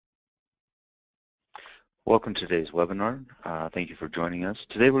Welcome to today's webinar. Thank you for joining us.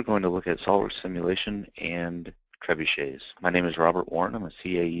 Today we're going to look at SOLIDWORKS Simulation and Trebuchets. My name is Robert Warren. I'm a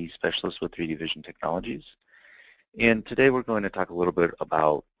CAE specialist with 3D Vision Technologies. And today we're going to talk a little bit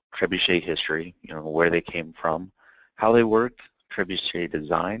about Trebuchet history, where they came from, how they work, Trebuchet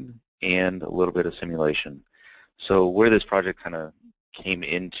design, and a little bit of simulation. So where this project kind of came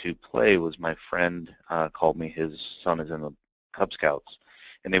into play was my friend called me. His son is in the Cub Scouts.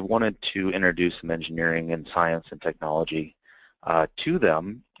 And they wanted to introduce some engineering and science and technology to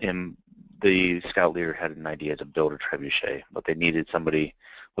them. And the scout leader had an idea to build a trebuchet, but they needed somebody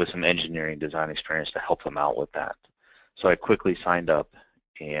with some engineering design experience to help them out with that. So I quickly signed up,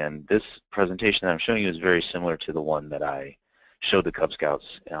 and this presentation that I'm showing you is very similar to the one that I showed the Cub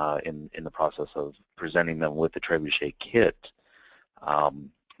Scouts in the process of presenting them with the trebuchet kit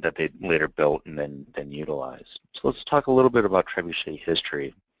that they later built and then utilized. So let's talk a little bit about trebuchet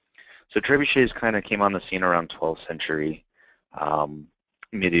history. So trebuchets kind of came on the scene around 12th century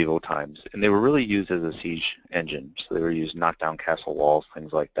medieval times, and they were really used as a siege engine. So they were used to knock down castle walls,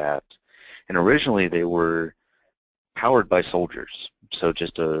 things like that. And originally they were powered by soldiers. So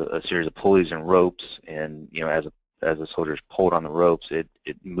just a series of pulleys and ropes, and as the soldiers pulled on the ropes, it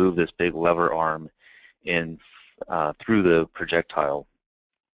moved this big lever arm in through the projectile.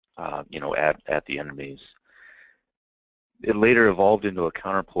 At the enemies. It later evolved into a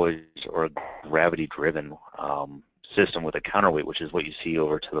counterpoise or a gravity-driven system with a counterweight, which is what you see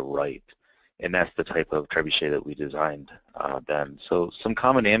over to the right. And that's the type of trebuchet that we designed then. So some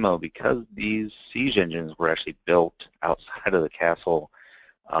common ammo, because these siege engines were actually built outside of the castle,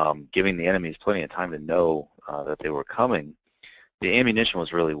 giving the enemies plenty of time to know that they were coming, the ammunition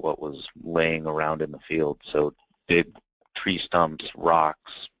was really what was laying around in the field. So big tree stumps,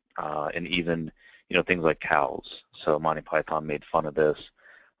 rocks, and even things like cows. So Monty Python made fun of this,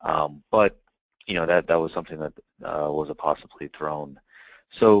 but that was something that was a possibly thrown.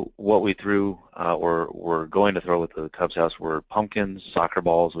 So what we threw or were going to throw with the Cub Scouts were pumpkins, soccer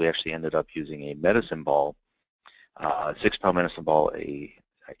balls. We actually ended up using a medicine ball, a 6-pound medicine ball, a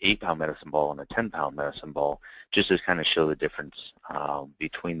 8-pound medicine ball, and a 10-pound medicine ball, just to kind of show the difference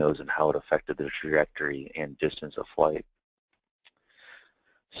between those and how it affected the trajectory and distance of flight.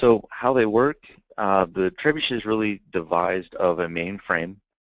 So how they work, the trebuchet is really devised of a main frame.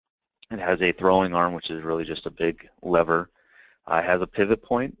 It has a throwing arm, which is really just a big lever. It has a pivot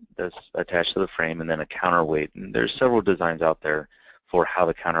point that's attached to the frame, and then a counterweight. And there's several designs out there for how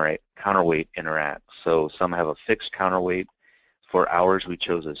the counterweight interacts. So some have a fixed counterweight. For ours, we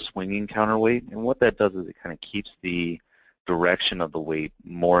chose a swinging counterweight. And what that does is it kind of keeps the direction of the weight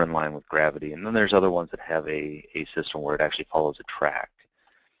more in line with gravity. And then there's other ones that have a system where it actually follows a track.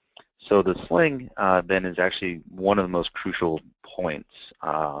 So the sling then is actually one of the most crucial points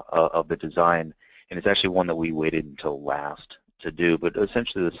of the design, and it's actually one that we waited until last to do. But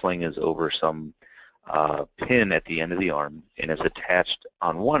essentially the sling is over some pin at the end of the arm, and it's attached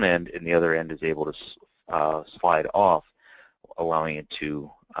on one end, and the other end is able to slide off, allowing it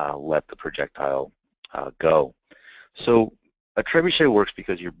to let the projectile go. So a trebuchet works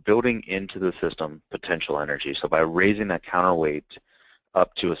because you're building into the system potential energy. So by raising that counterweight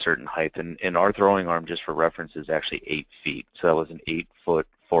up to a certain height, and our throwing arm, just for reference, is actually 8 feet. So that was an 8-foot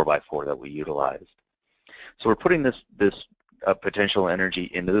 4x4 that we utilized. So we're putting this potential energy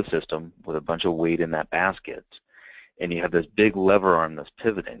into the system with a bunch of weight in that basket, and you have this big lever arm that's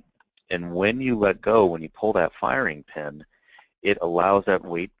pivoting. And when you let go, when you pull that firing pin, it allows that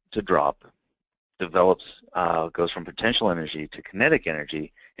weight to drop, develops, goes from potential energy to kinetic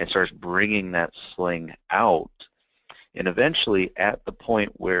energy, and starts bringing that sling out. And eventually, at the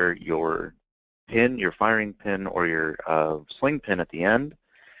point where your pin, your firing pin, or your sling pin at the end,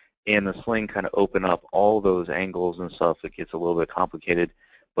 and the sling kind of open up all those angles and stuff, it gets a little bit complicated,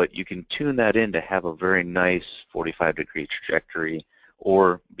 but you can tune that in to have a very nice 45-degree trajectory,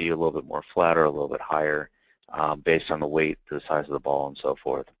 or be a little bit more flat or a little bit higher based on the weight, the size of the ball, and so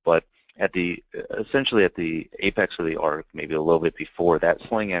forth. But at essentially at the apex of the arc, maybe a little bit before, that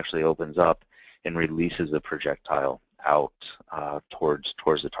sling actually opens up and releases the projectile out towards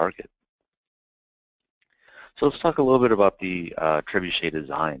the target. So let's talk a little bit about the trebuchet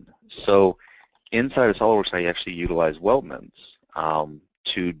design. So inside of SOLIDWORKS, I actually utilize Weldments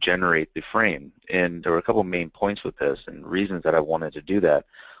to generate the frame. And there were a couple main points with this and reasons that I wanted to do that.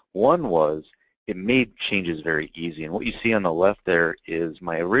 One was it made changes very easy. And what you see on the left there is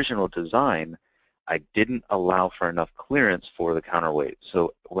my original design. I didn't allow for enough clearance for the counterweight.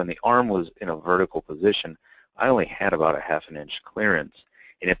 So when the arm was in a vertical position, I only had about a 1/2 inch clearance.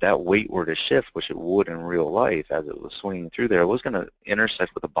 And if that weight were to shift, which it would in real life as it was swinging through there, it was going to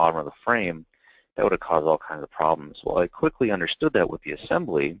intersect with the bottom of the frame that would have caused all kinds of problems. Well, I quickly understood that with the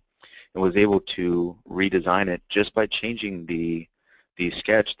assembly and was able to redesign it just by changing the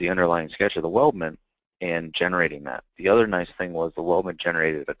sketch, the underlying sketch of the weldment, and generating that. The other nice thing was the weldment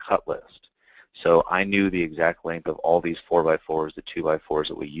generated a cut list. So I knew the exact length of all these 4x4s, the 2x4s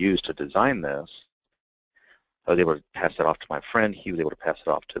that we used to design this. I was able to pass that off to my friend. He was able to pass it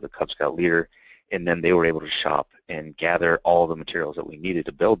off to the Cub Scout leader, and then they were able to shop and gather all the materials that we needed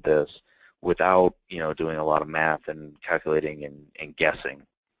to build this without, doing a lot of math and calculating and guessing.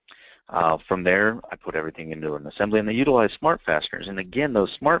 From there, I put everything into an assembly, and they utilized smart fasteners. And again,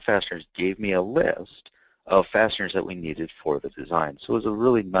 those smart fasteners gave me a list of fasteners that we needed for the design. So it was a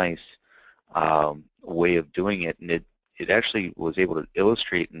really nice way of doing it, and it actually was able to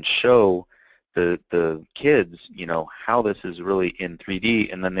illustrate and show the kids, how this is really in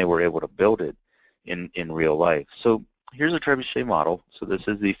 3D, and then they were able to build it in real life. So here's a trebuchet model. So this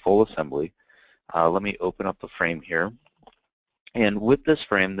is the full assembly. Let me open up the frame here. And with this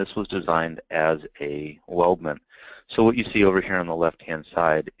frame, this was designed as a weldment. So what you see over here on the left-hand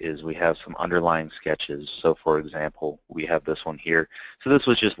side is we have some underlying sketches. So for example, we have this one here. So this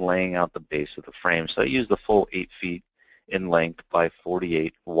was just laying out the base of the frame. So I used the full 8 feet in length by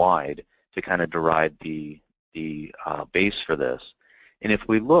 48 wide to kind of derive the base for this. And if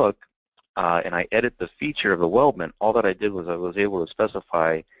we look, and I edit the feature of the weldment, all that I did was I was able to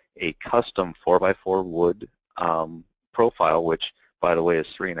specify a custom 4x4 wood profile, which, by the way, is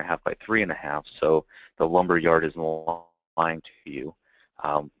 3.5 by 3.5, so the lumber yard is lying to you.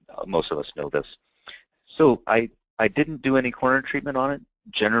 Most of us know this. So I didn't do any corner treatment on it.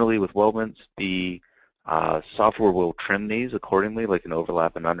 Generally, with weldments, the software will trim these accordingly, like an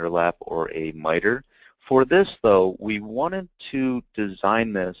overlap and underlap or a miter. For this, though, we wanted to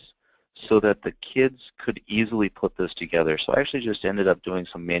design this so that the kids could easily put this together. So I actually just ended up doing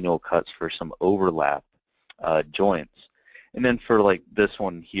some manual cuts for some overlap joints. And then for like this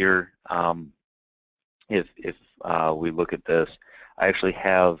one here, if we look at this, I actually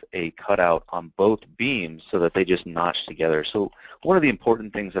have a cutout on both beams so that they just notch together. So one of the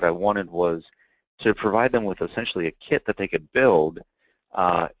important things that I wanted was to provide them with essentially a kit that they could build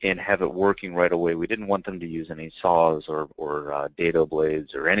and have it working right away. We didn't want them to use any saws or dado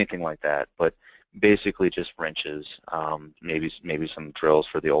blades or anything like that, but basically just wrenches, maybe some drills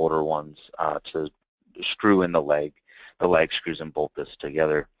for the older ones to screw in the leg screws, and bolt this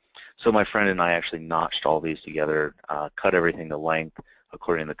together. So my friend and I actually notched all these together, cut everything to length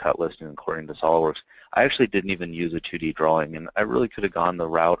according to the cut list and according to SOLIDWORKS. I actually didn't even use a 2D drawing, and I really could have gone the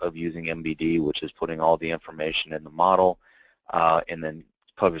route of using MBD, which is putting all the information in the model and then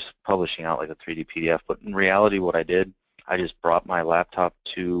publishing out like a 3D PDF. But in reality, what I did, I just brought my laptop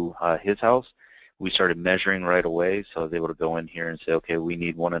to his house. We started measuring right away, so I was able to go in here and say, okay, we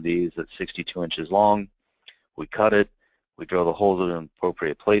need one of these that's 62 inches long. We cut it. We drill the holes in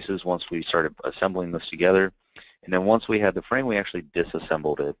appropriate places once we started assembling this together. And then once we had the frame, we actually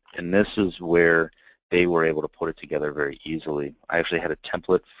disassembled it. And this is where they were able to put it together very easily. I actually had a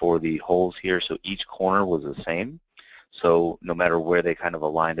template for the holes here, so each corner was the same. So no matter where they kind of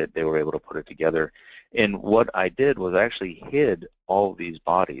aligned it, they were able to put it together. And what I did was I actually hid all of these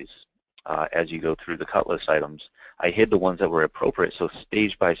bodies as you go through the cut list items. I hid the ones that were appropriate. So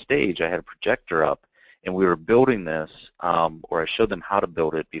stage by stage, I had a projector up, and we were building this, or I showed them how to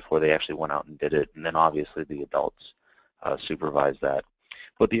build it before they actually went out and did it. And then obviously the adults supervised that.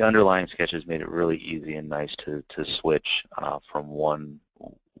 But the underlying sketches made it really easy and nice to switch from one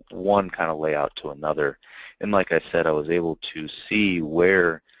kind of layout to another. And like I said, I was able to see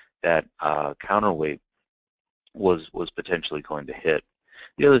where that counterweight was potentially going to hit.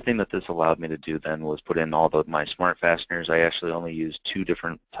 The other thing that this allowed me to do then was put in all of my smart fasteners. I actually only used 2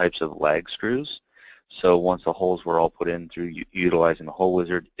 different types of lag screws. So once the holes were all put in through utilizing the hole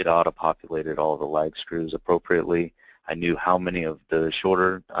wizard, it auto-populated all of the lag screws appropriately. I knew how many of the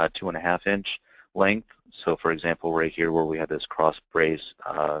shorter 2.5 inch length. So for example, right here where we had this cross brace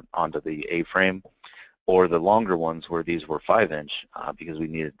onto the A-frame, or the longer ones where these were 5 inch because we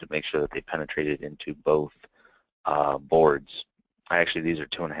needed to make sure that they penetrated into both boards. Actually, these are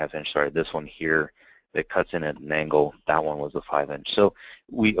 2.5 inch, sorry, this one here that cuts in at an angle, that one was a 5 inch. So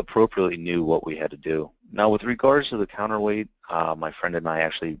we appropriately knew what we had to do. Now with regards to the counterweight, my friend and I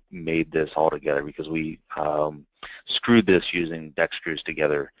actually made this all together because we screwed this using deck screws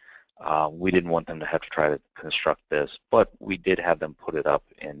together. We didn't want them to have to try to construct this, but we did have them put it up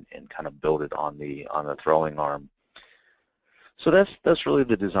and kind of build it on the throwing arm. So that's really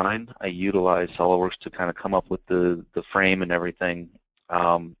the design. I utilized SOLIDWORKS to kind of come up with the frame and everything.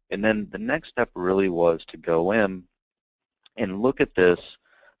 And then the next step really was to go in and look at this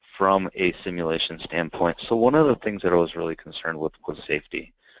from a simulation standpoint. So one of the things that I was really concerned with was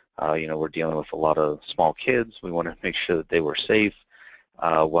safety. We're dealing with a lot of small kids. We want to make sure that they were safe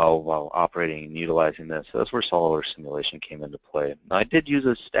while operating and utilizing this. So that's where SOLIDWORKS simulation came into play. Now, I did use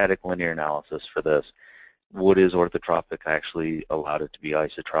a static linear analysis for this. Wood is orthotropic. I actually allowed it to be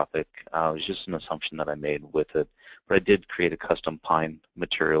isotropic. It was just an assumption that I made with it. But I did create a custom pine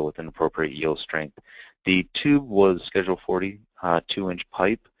material with an appropriate yield strength. The tube was Schedule 40, 2-inch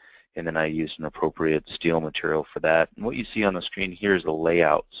pipe, and then I used an appropriate steel material for that. And what you see on the screen here is the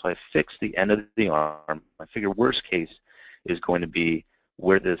layout. So I fixed the end of the arm. I figure worst case is going to be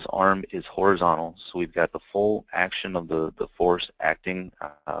where this arm is horizontal. So we've got the full action of the force acting,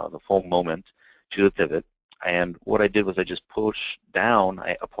 the full moment to the pivot. And what I did was I just pushed down,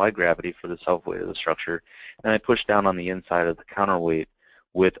 I applied gravity for the self-weight of the structure, and I pushed down on the inside of the counterweight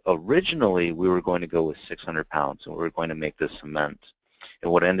with, originally we were going to go with 600 pounds, and we were going to make this cement.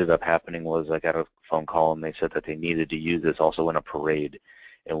 And what ended up happening was I got a phone call and they said that they needed to use this also in a parade.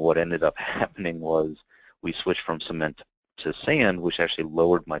 And what ended up happening was we switched from cement to sand, which actually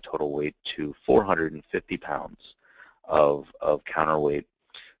lowered my total weight to 450 pounds of counterweight.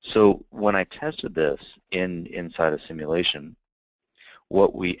 So when I tested this inside a simulation,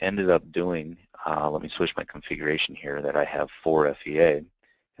 what we ended up doing, let me switch my configuration here that I have for FEA.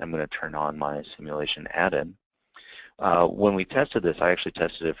 I'm going to turn on my simulation add-in. When we tested this, I actually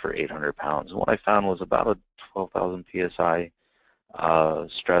tested it for 800 pounds. And what I found was about a 12,000 PSI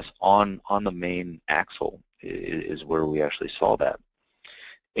stress on the main axle is where we actually saw that.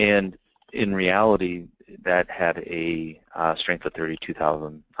 And in reality, that had a strength of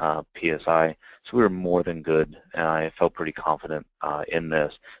 32,000 PSI, so we were more than good, and I felt pretty confident in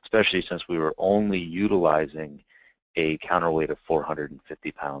this, especially since we were only utilizing a counterweight of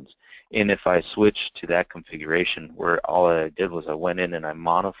 450 pounds. And if I switch to that configuration where all I did was I went in and I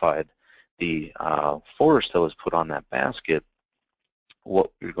modified the force that was put on that basket,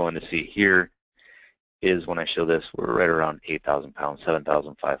 what you're going to see here is when I show this, we're right around 8,000 pounds,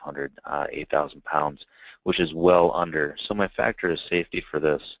 7,500, 8,000 pounds, which is well under. So my factor of safety for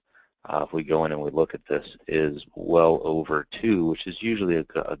this, if we go in and we look at this, is well over 2, which is usually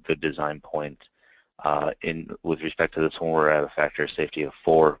a good design point with respect to this one. We're at a factor of safety of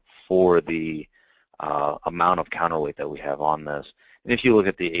 4 for the amount of counterweight that we have on this. And if you look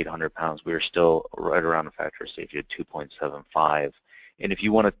at the 800 pounds, we're still right around a factor of safety of 2.75. And if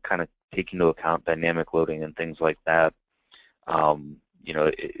you want to kind of take into account dynamic loading and things like that,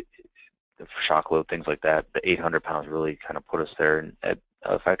 shock load, things like that, the 800 pounds really kind of put us there. And at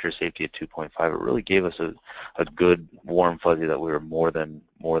a factor of safety of 2.5, it really gave us a good warm fuzzy that we were more than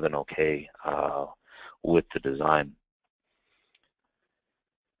okay with the design.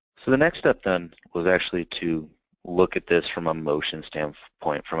 So the next step then was actually to look at this from a motion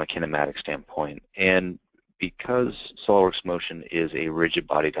standpoint, from a kinematic standpoint. And because SOLIDWORKS Motion is a rigid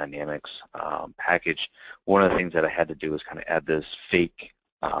body dynamics package, one of the things that I had to do was kind of add this fake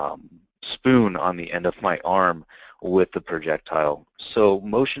spoon on the end of my arm with the projectile. So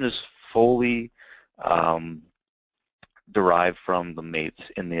motion is fully derived from the mates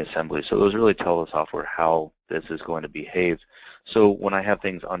in the assembly. So those really tell the software how this is going to behave. So when I have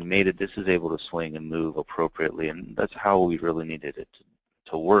things unmated, this is able to swing and move appropriately, and that's how we really needed it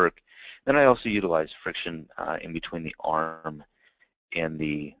to work. Then I also utilized friction in between the arm and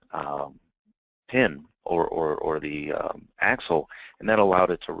the pin or the axle, and that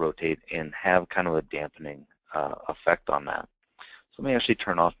allowed it to rotate and have kind of a dampening effect on that. So let me actually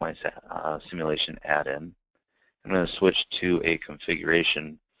turn off my simulation add-in. I'm going to switch to a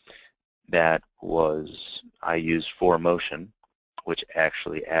configuration that I used for motion, which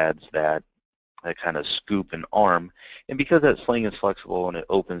actually adds that kind of scoop and arm. And because that sling is flexible and it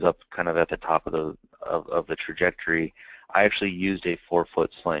opens up kind of at the top of the trajectory, I actually used a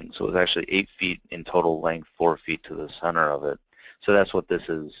 4-foot sling. So it was actually 8 feet in total length, 4 feet to the center of it. So that's what this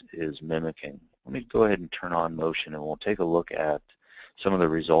is mimicking. Let me go ahead and turn on motion, and we'll take a look at some of the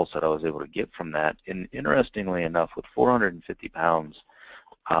results that I was able to get from that. And interestingly enough, with 450 pounds,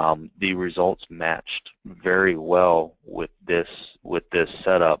 the results matched very well with this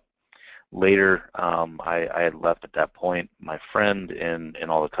setup. Later, I had left at that point. My friend and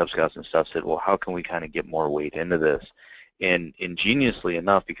all the Cub Scouts and stuff said, well, how can we kind of get more weight into this? And ingeniously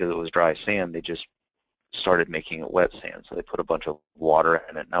enough, because it was dry sand, they just started making it wet sand. So they put a bunch of water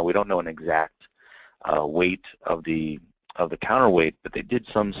in it. Now, we don't know an exact weight of the counterweight, but they did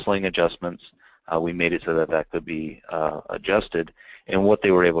some sling adjustments. We made it so that that could be adjusted. And what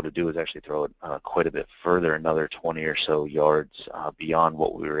they were able to do is actually throw it quite a bit further, another 20 or so yards beyond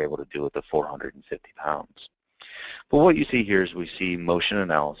what we were able to do with the 450 pounds. But what you see here is we see motion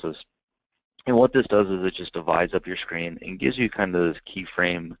analysis. And what this does is it just divides up your screen and gives you kind of this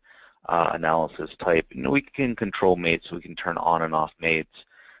keyframe analysis type. We can control mates, we can turn on and off mates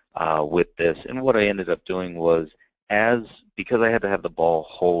with this. And what I ended up doing was, because I had to have the ball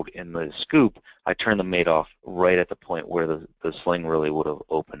hold in the scoop, I turned the mate off right at the point where the sling really would have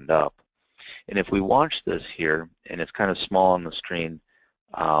opened up. And if we watch this here, and it's kind of small on the screen,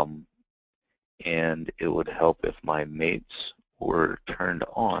 and it would help if my mates were turned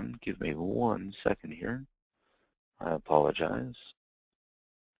on. Give me 1 second here. I apologize.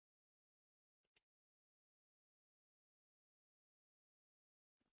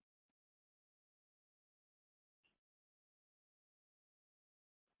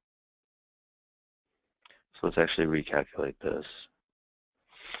 So let's actually recalculate this.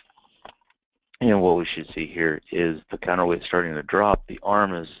 And what we should see here is the counterweight starting to drop. The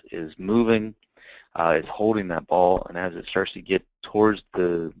arm is moving. It's holding that ball, and as it starts to get towards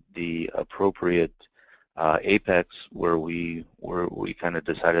the appropriate apex where we kind of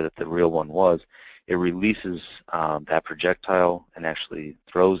decided that the real one was, it releases that projectile and actually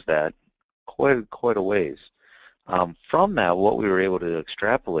throws that quite a ways. From that, what we were able to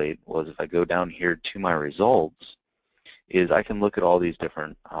extrapolate was, if I go down here to my results, is I can look at all these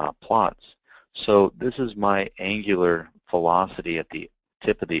different plots. So this is my angular velocity at the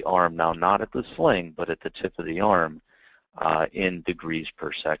tip of the arm, now not at the sling, but at the tip of the arm in degrees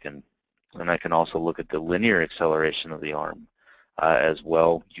per second. And I can also look at the linear acceleration of the arm as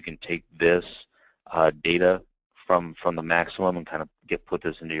well. You can take this data from the maximum and kind of put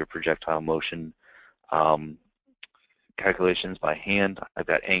this into your projectile motion calculations by hand. I've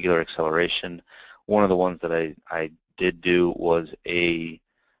got angular acceleration. One of the ones that I did do was a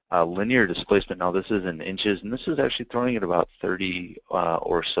linear displacement. Now this is in inches, and this is actually throwing at about 30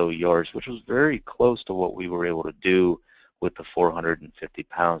 or so yards, which was very close to what we were able to do with the 450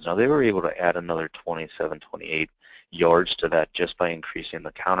 pounds. Now they were able to add another 27, 28 yards to that just by increasing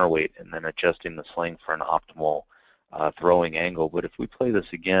the counterweight and then adjusting the sling for an optimal throwing angle. But if we play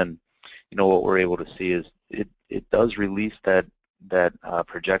this again, what we're able to see is it does release that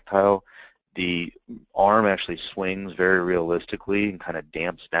projectile. The arm actually swings very realistically and kind of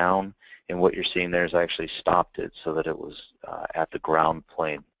damps down, and what you're seeing there is I actually stopped it so that it was at the ground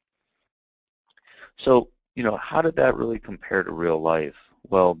plane. So, how did that really compare to real life?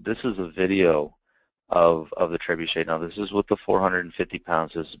 Well, this is a video of the Trebuchet. Now, this is with the 450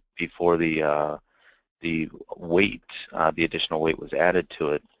 pounds. This is before the weight, the additional weight was added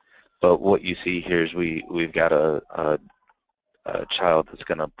to it. But what you see here is we've got a child that's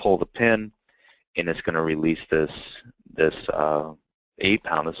going to pull the pin, and it's going to release this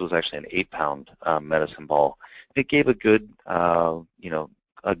 8-pound. This was actually an 8-pound medicine ball. It gave a good,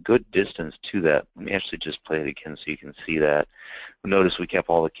 a good distance to that. Let me actually just play it again so you can see that. Notice we kept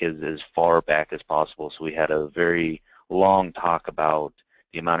all the kids as far back as possible, so we had a very long talk about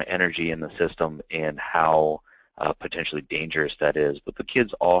the amount of energy in the system and how potentially dangerous that is. But the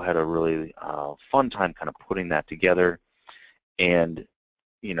kids all had a really fun time kind of putting that together and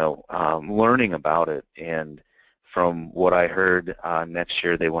learning about it. And from what I heard, next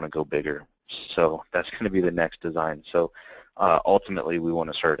year they want to go bigger. So that's going to be the next design. So ultimately we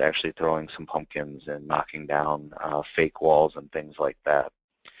want to start actually throwing some pumpkins and knocking down fake walls and things like that.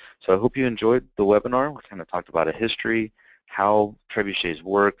 So I hope you enjoyed the webinar. We kind of talked about a history, how trebuchets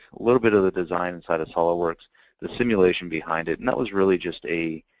work, a little bit of the design inside of SOLIDWORKS, the simulation behind it, and that was really just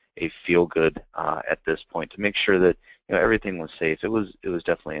a feel-good at this point to make sure that everything was safe. It was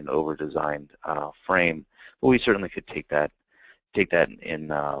definitely an over-designed frame, but we certainly could take that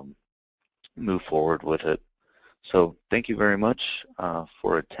and move forward with it. So thank you very much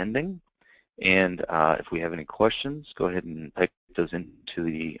for attending, and if we have any questions, go ahead and type those into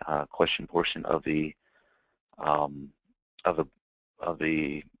the question portion of the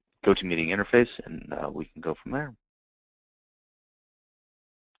GoToMeeting interface, and we can go from there.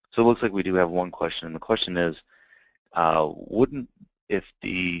 So it looks like we do have one question, and the question is, if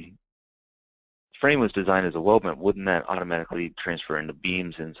the frame was designed as a weldment, wouldn't that automatically transfer into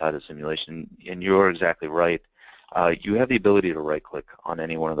beams inside a simulation? And you're exactly right. You have the ability to right-click on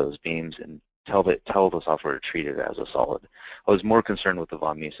any one of those beams and tell the software to treat it as a solid. I was more concerned with the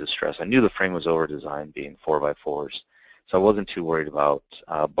von Mises stress. I knew the frame was over-designed, being 4x4s, so I wasn't too worried about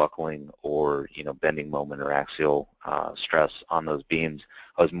buckling or bending moment or axial stress on those beams.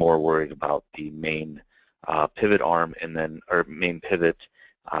 I was more worried about the main pivot arm or main pivot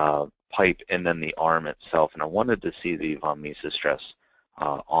pipe and then the arm itself, and I wanted to see the von Mises stress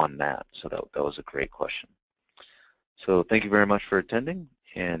on that. So that was a great question. So thank you very much for attending,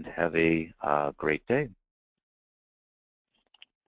 and have a great day.